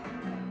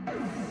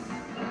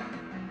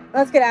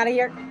 Let's get out of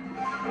here.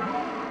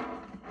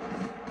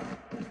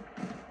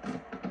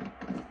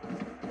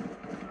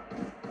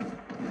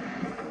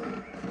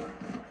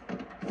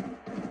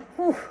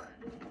 Whew.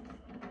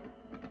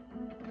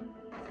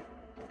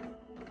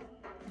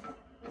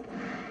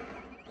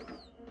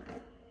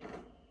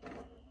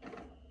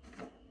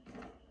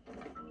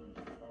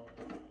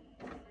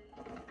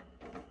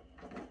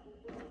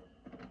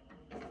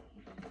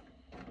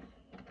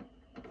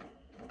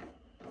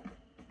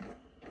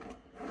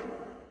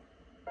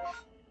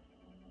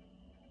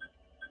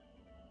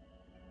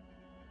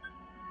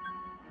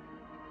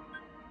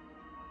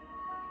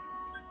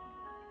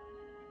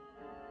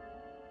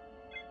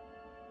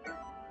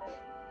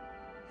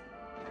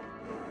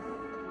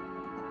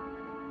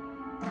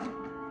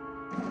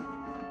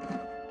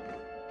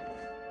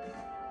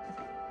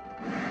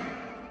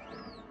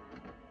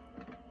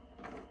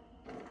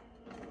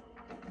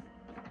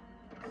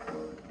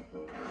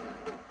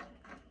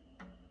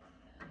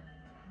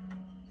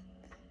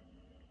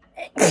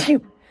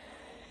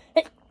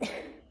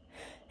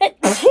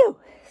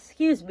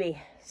 Excuse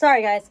me.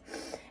 Sorry, guys.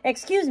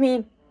 Excuse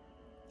me.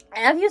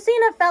 Have you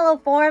seen a fellow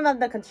form of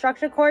the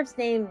construction corps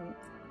named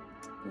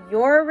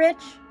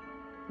Rich?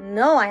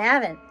 No, I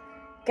haven't.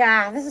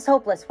 God, this is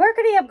hopeless. Where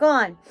could he have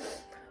gone?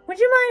 Would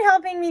you mind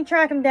helping me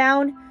track him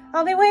down?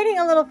 I'll be waiting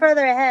a little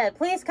further ahead.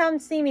 Please come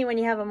see me when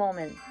you have a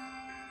moment.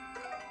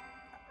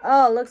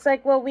 Oh, looks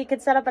like, well, we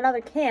could set up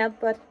another camp,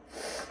 but...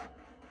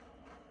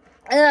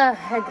 I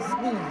had to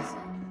sneeze.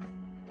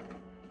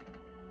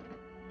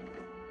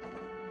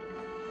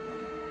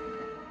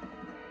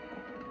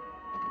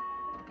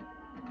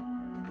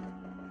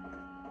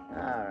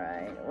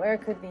 Alright, where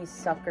could these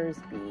suckers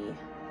be?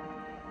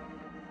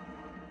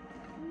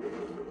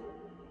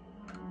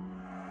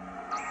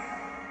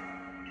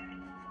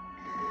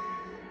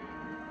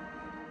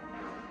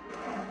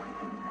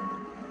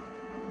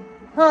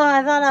 Oh,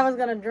 I thought I was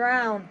gonna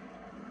drown.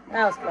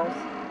 That was close.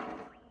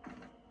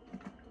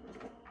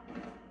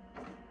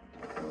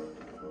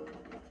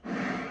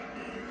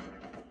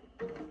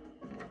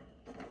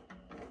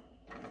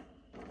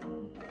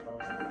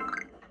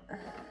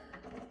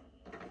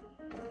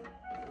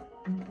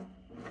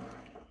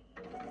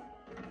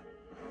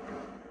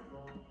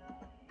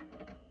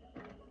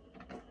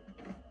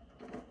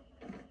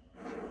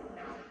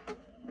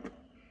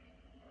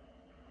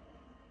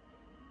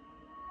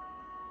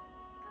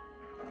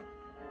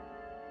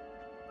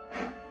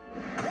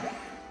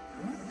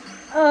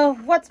 Oh,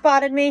 what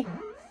spotted me?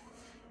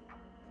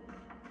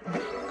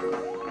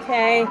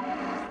 Okay.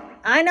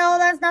 I know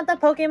that's not the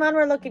Pokemon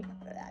we're looking...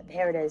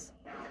 There it is.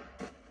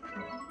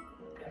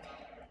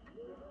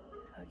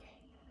 Okay.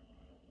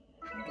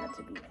 I got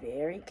to be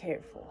very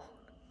careful.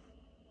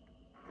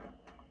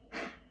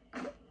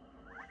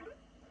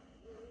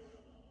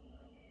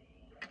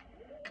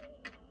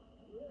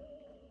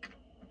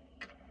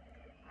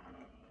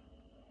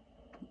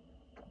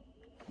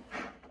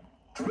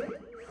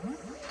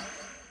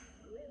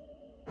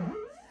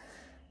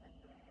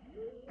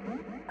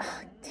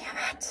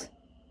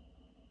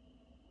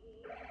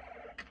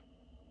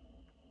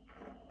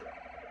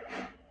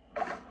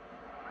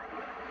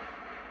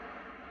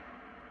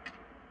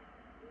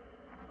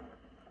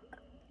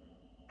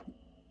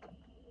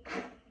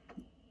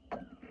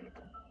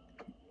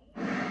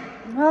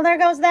 Well, there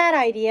goes that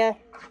idea.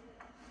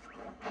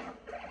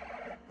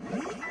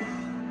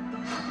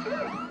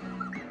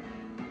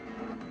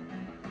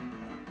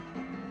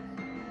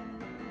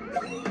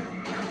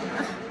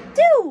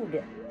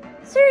 Dude!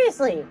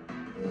 Seriously!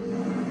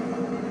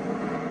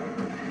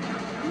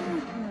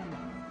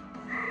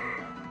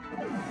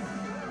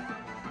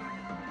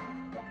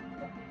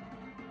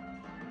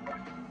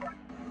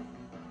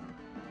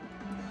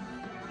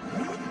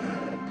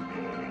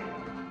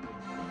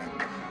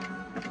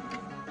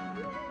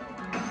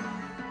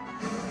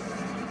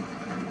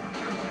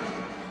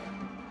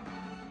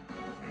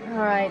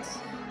 Alright.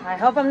 I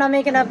hope I'm not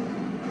making a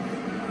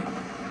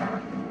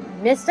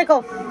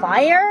mystical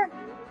fire?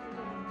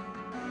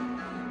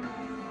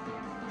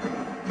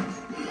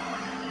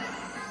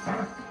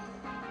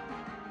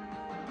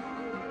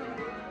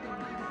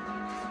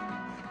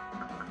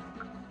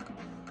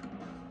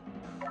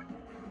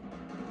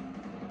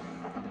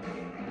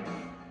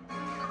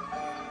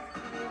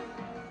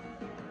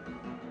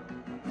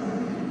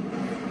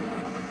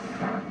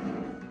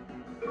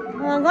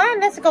 Well, I'm glad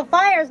mystical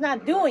fire is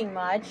not doing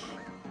much.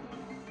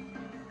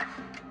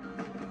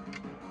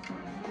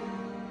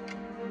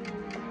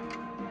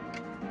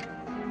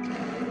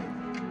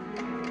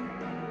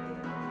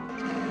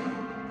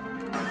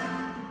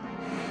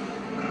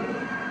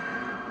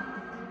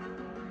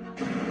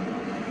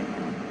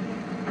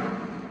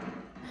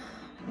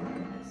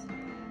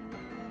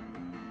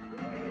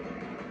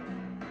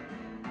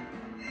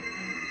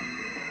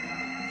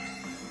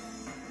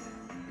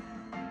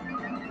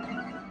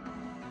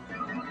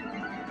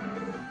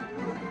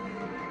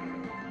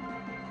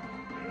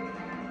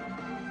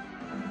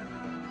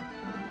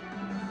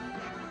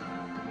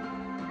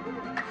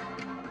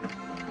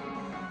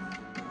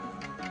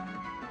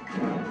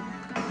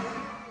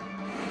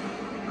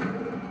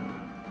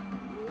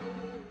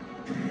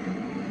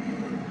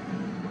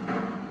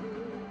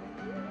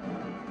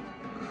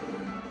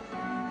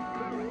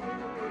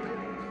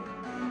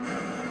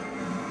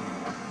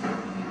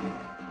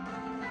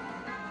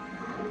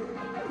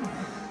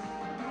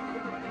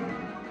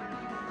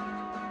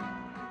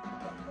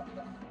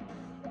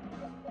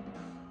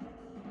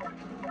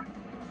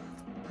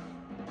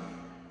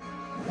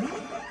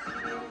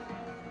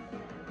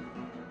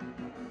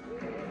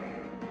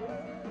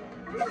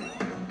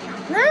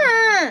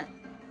 Ah!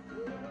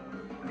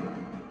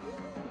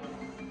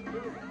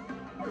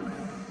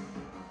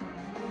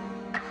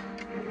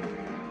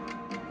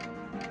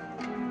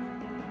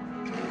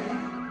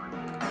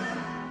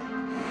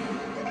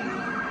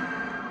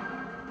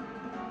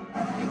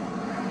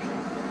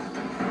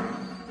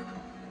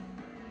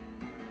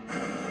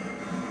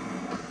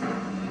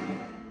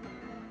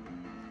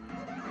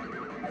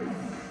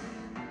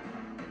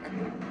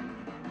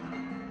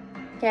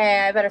 Okay,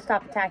 I better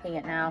stop attacking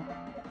it now.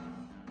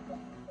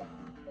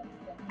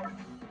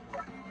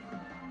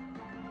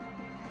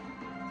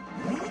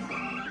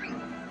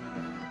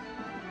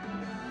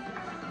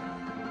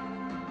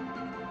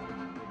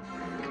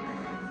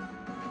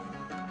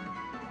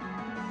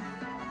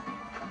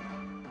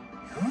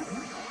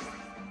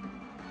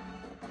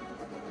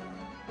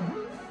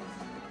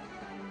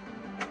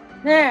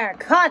 There,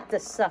 caught the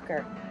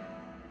sucker.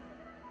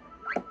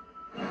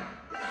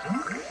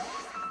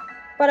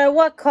 But at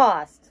what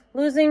cost?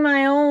 Losing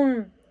my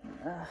own...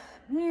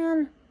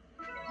 man.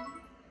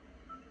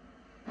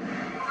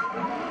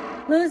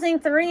 Losing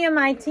 3 of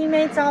my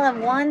teammates all at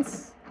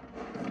once?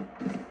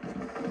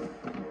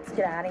 Let's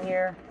get out of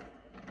here.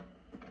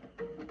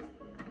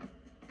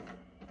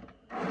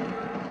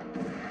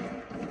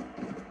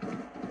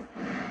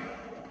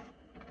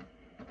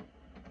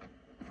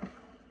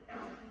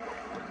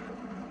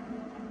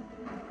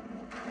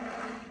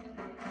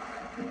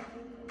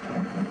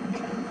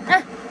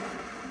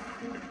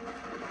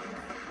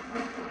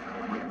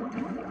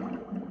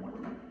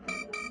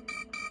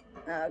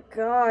 Oh,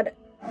 God.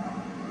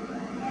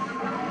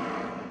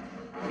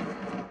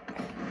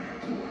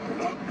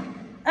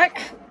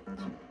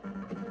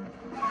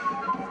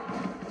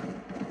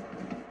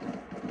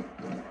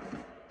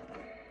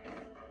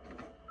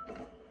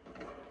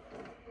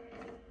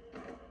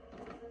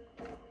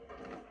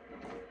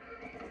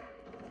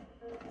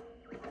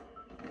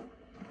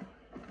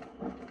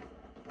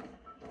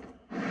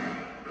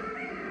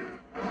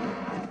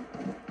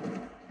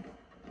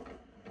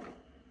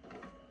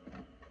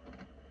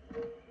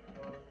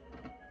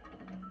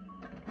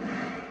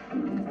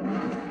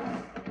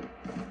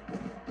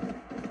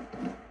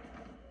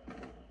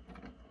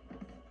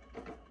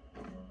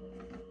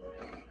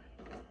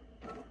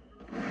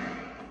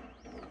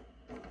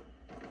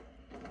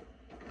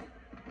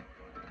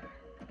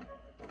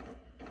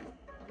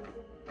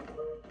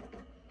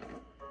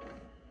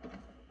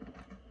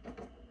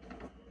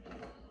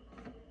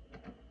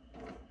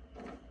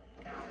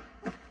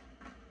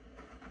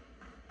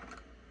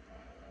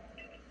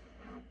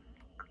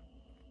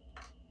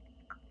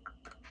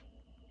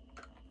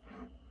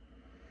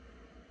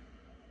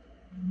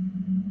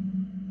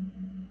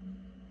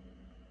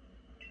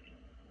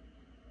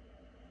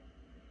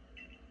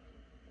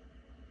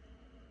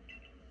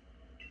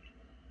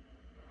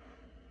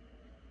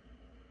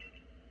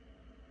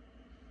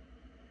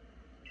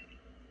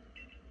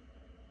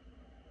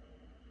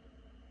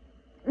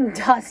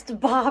 Dust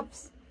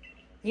Bops.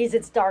 Use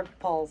its dark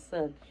pulse.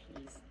 Oh,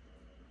 jeez.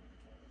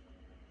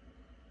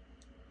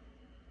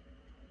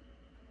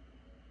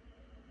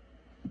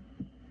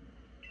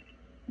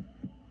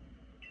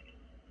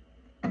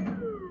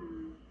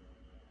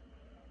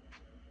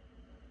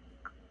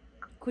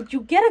 Could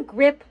you get a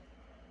grip?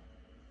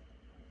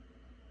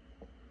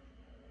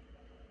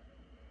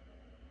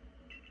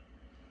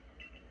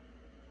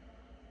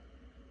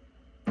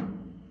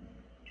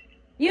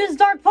 Use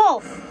dark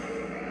pulse.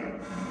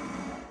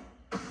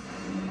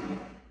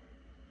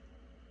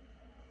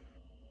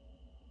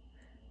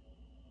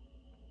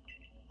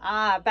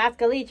 Ah,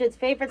 Bascalegion's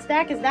favorite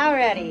snack is now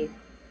ready.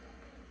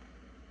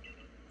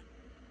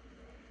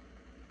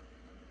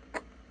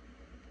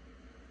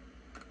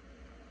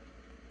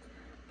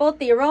 Both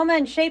the aroma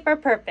and shape are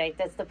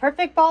perfect. It's the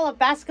perfect ball of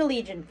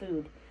Bascalegion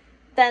food.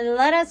 Then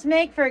let us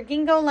make for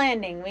Gingo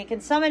Landing. We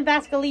can summon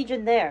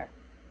Bascalegion there.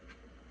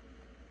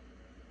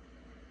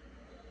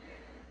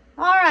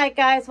 Alright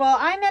guys, well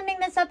I'm ending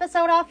this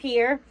episode off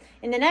here.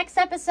 In the next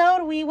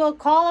episode, we will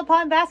call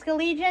upon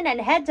Bascalegion and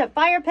head to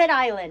Fire Pit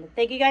Island.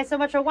 Thank you guys so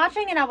much for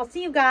watching, and I will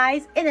see you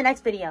guys in the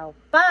next video.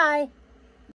 Bye!